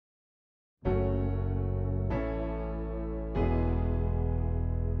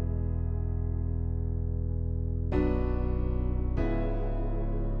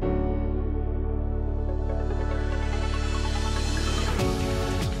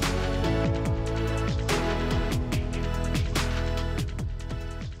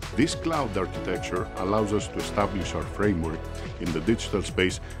This cloud architecture allows us to establish our framework in the digital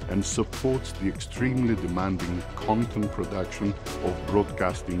space and supports the extremely demanding content production of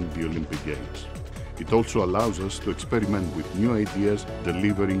broadcasting the Olympic Games. It also allows us to experiment with new ideas,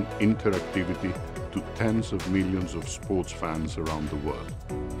 delivering interactivity to tens of millions of sports fans around the world.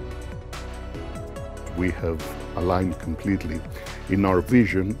 We have aligned completely in our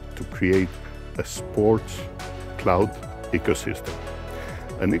vision to create a sports cloud ecosystem.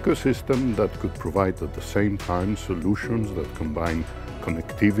 An ecosystem that could provide at the same time solutions that combine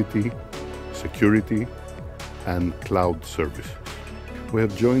connectivity, security, and cloud services. We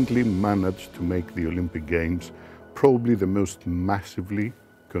have jointly managed to make the Olympic Games probably the most massively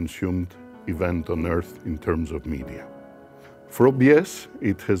consumed event on Earth in terms of media. For OBS,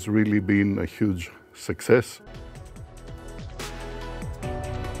 it has really been a huge success.